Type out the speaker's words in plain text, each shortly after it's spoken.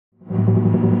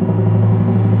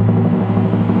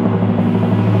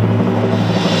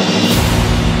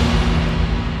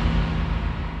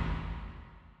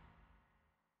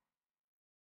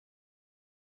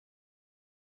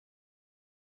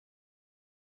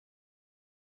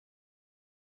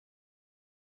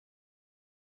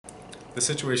The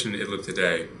situation in Idlib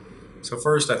today. So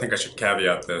first, I think I should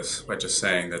caveat this by just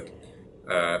saying that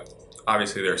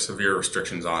obviously there are severe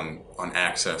restrictions on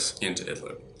access into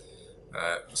Idlib.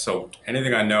 So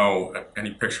anything I know,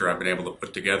 any picture I've been able to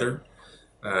put together,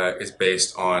 is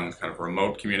based on kind of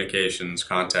remote communications,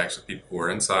 contacts with people who are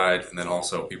inside, and then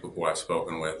also people who I've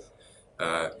spoken with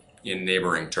uh, in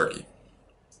neighboring Turkey.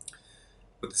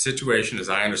 But the situation, as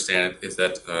I understand it, is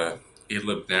that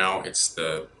Idlib now it's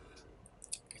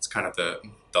kind of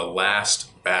the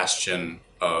last bastion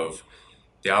of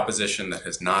the opposition that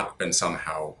has not been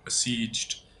somehow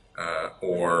besieged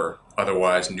or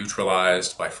otherwise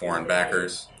neutralized by foreign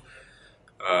backers.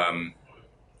 Um,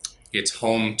 it's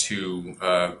home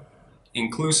to,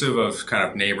 inclusive of kind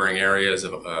of neighboring areas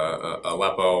of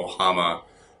Aleppo, Hama,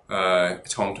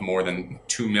 it's home to more than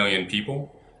 2 million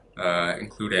people,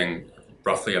 including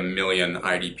roughly a million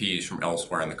IDPs from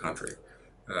elsewhere in the country,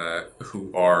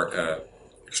 who are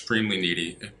extremely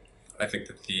needy. I think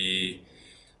that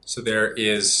there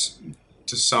is,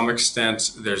 to some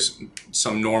extent, there's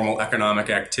some normal economic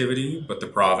activity, but the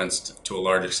province, to a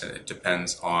large extent, it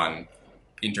depends on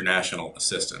international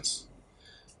assistance,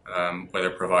 whether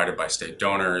provided by state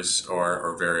donors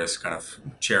or various kind of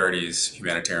charities,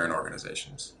 humanitarian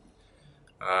organizations.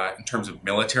 In terms of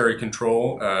military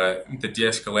control, the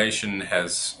de-escalation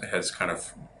has kind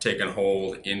of taken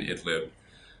hold in Idlib,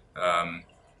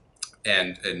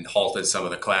 and halted some of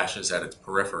the clashes at its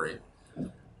periphery.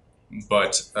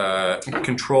 But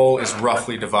control is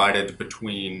roughly divided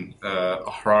between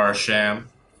Ahrar Sham,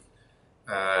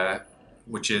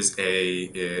 which is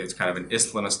it's kind of an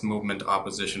Islamist movement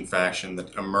opposition faction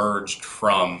that emerged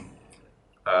from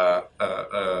a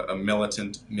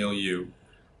militant milieu,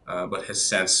 but has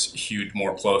since hewed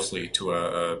more closely to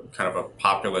a kind of a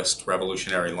populist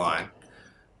revolutionary line.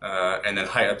 And then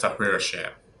Hayat Tahrir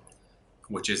Sham,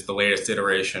 which is the latest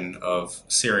iteration of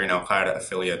Syrian al-Qaeda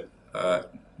affiliate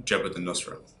Jabhat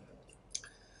al-Nusra.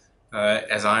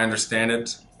 As I understand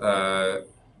it,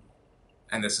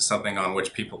 and this is something on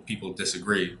which people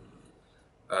disagree,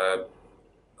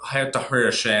 Hayat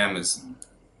Tahrir Sham is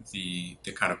the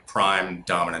kind of prime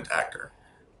dominant actor.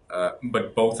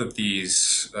 But both of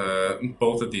these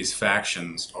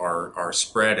factions are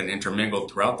spread and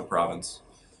intermingled throughout the province.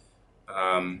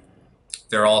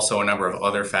 There are also a number of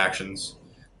other factions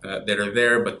that are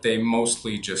there, but they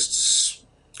mostly just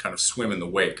kind of swim in the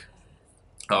wake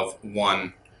of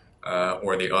one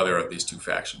or the other of these two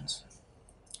factions.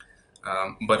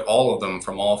 But all of them,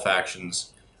 from all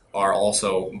factions, are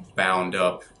also bound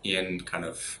up in kind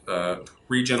of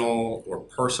regional or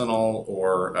personal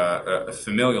or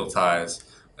familial ties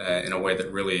in a way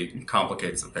that really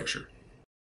complicates the picture.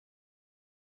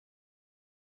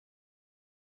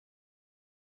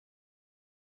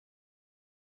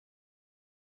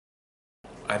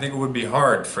 I think it would be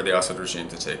hard for the Assad regime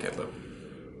to take Idlib.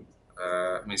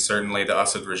 I mean, certainly the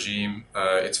Assad regime,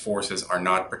 its forces are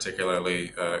not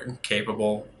particularly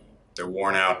capable. They're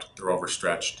worn out, they're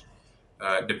overstretched,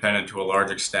 dependent to a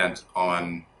large extent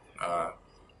on, I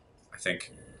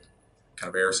think, kind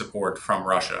of air support from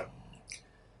Russia.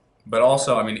 But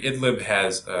also, I mean, Idlib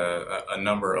has a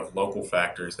number of local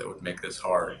factors that would make this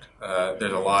hard.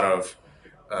 There's a lot of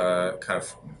kind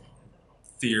of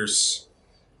fierce,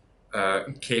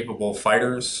 capable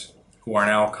fighters who are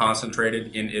now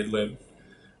concentrated in Idlib.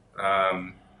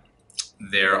 Um,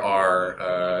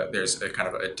 there's a kind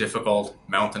of a difficult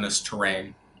mountainous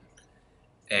terrain,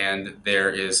 and there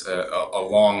is a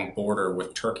long border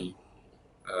with Turkey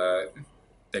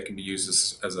that can be used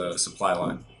as a supply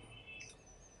line.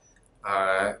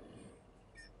 Uh,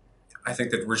 I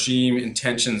think that regime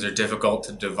intentions are difficult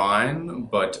to divine,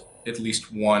 but at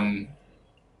least one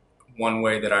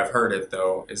way that I've heard it,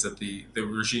 though, is that the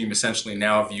regime essentially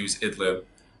now views Idlib,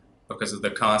 because of the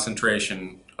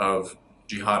concentration of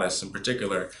jihadists in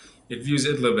particular, it views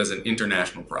Idlib as an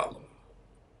international problem.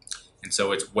 And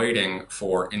so it's waiting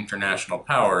for international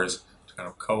powers to kind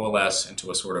of coalesce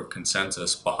into a sort of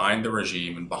consensus behind the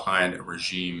regime and behind a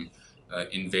regime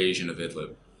invasion of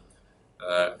Idlib.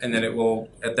 And then it will,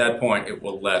 at that point, it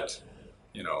will let,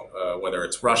 whether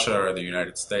it's Russia or the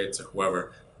United States or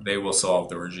whoever, they will solve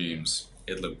the regime's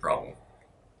Idlib problem.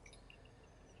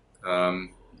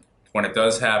 When it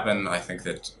does happen, I think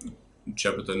that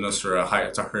Jabhat al-Nusra,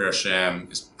 Hayat Tahrir Sham,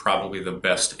 is probably the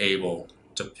best able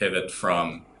to pivot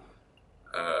from,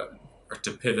 or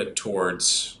to pivot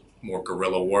towards more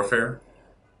guerrilla warfare,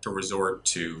 to resort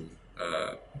to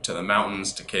the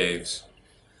mountains, to caves.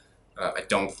 I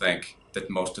don't think that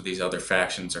most of these other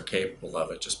factions are capable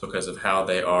of it, just because of how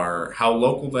they are, how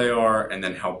local they are, and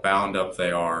then how bound up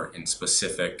they are in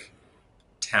specific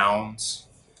towns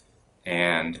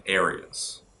and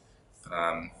areas.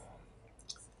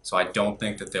 So I don't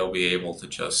think that they'll be able to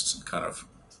just kind of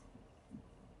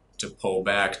to pull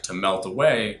back, to melt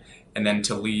away, and then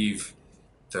to leave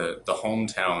the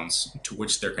hometowns to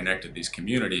which they're connected, these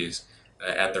communities,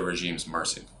 at the regime's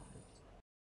mercy.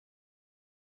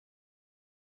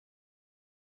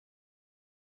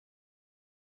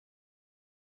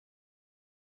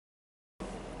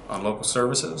 On local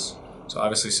services, so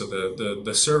obviously, so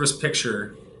the service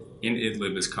picture in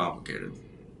Idlib is complicated.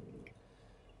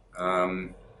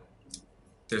 Um,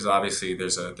 there's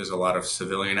a lot of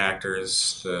civilian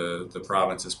actors. The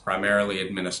province is primarily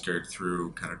administered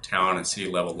through kind of town and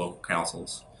city level local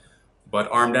councils,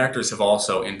 but armed actors have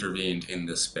also intervened in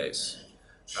this space.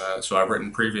 So I've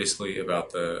written previously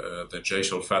about the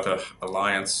Jaish al-Fatah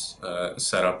alliance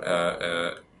set up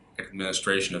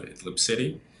administration of Idlib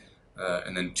city,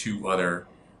 and then two other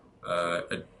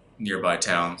nearby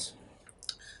towns.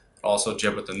 Also,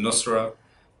 Jabhat al-Nusra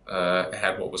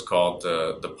had what was called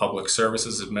the Public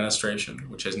Services Administration,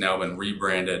 which has now been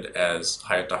rebranded as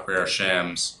Hayat Tahrir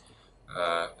Sham's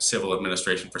Civil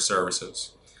Administration for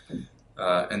Services.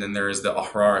 And then there is the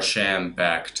Ahrar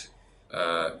Sham-backed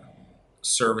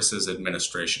Services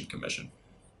Administration Commission.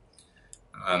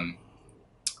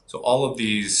 So all of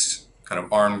these kind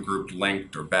of armed group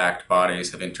linked or backed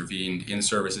bodies have intervened in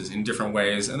services in different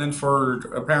ways, and then for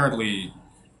apparently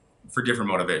for different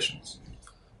motivations.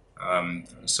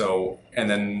 So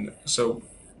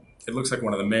it looks like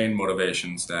one of the main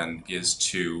motivations then is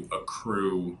to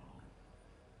accrue.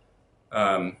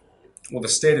 The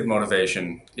stated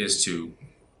motivation is to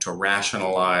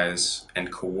rationalize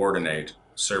and coordinate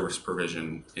service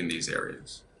provision in these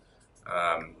areas,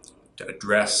 to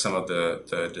address some of the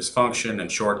dysfunction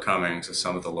and shortcomings of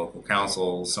some of the local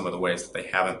councils, some of the ways that they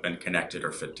haven't been connected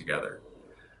or fit together.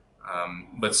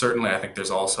 But certainly, I think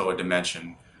there's also a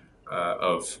dimension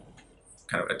of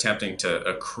kind of attempting to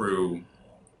accrue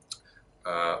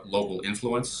local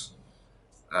influence.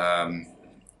 Ahrar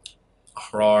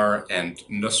and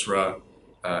Nusra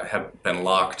have been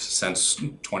locked since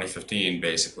 2015,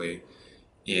 basically,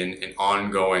 in an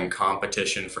ongoing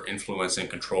competition for influence and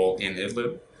control in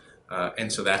Idlib.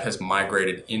 And so that has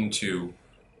migrated into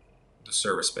the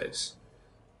service space.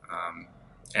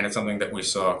 And it's something that we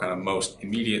saw kind of most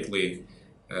immediately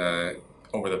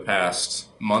over the past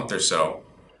month or so,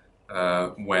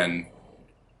 when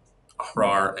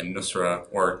Ahrar and Nusra,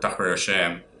 or Tahrir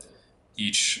Sham,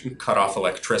 each cut off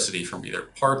electricity from either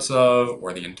parts of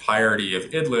or the entirety of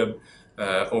Idlib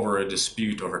over a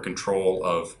dispute over control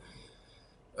of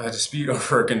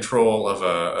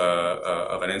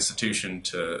an institution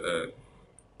to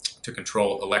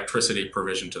control electricity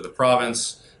provision to the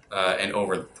province, and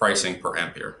over the pricing per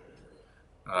ampere.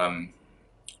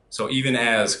 So even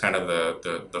as kind of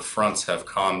the fronts have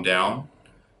calmed down,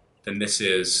 then this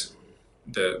is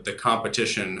the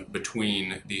competition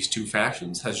between these two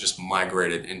factions has just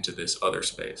migrated into this other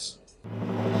space.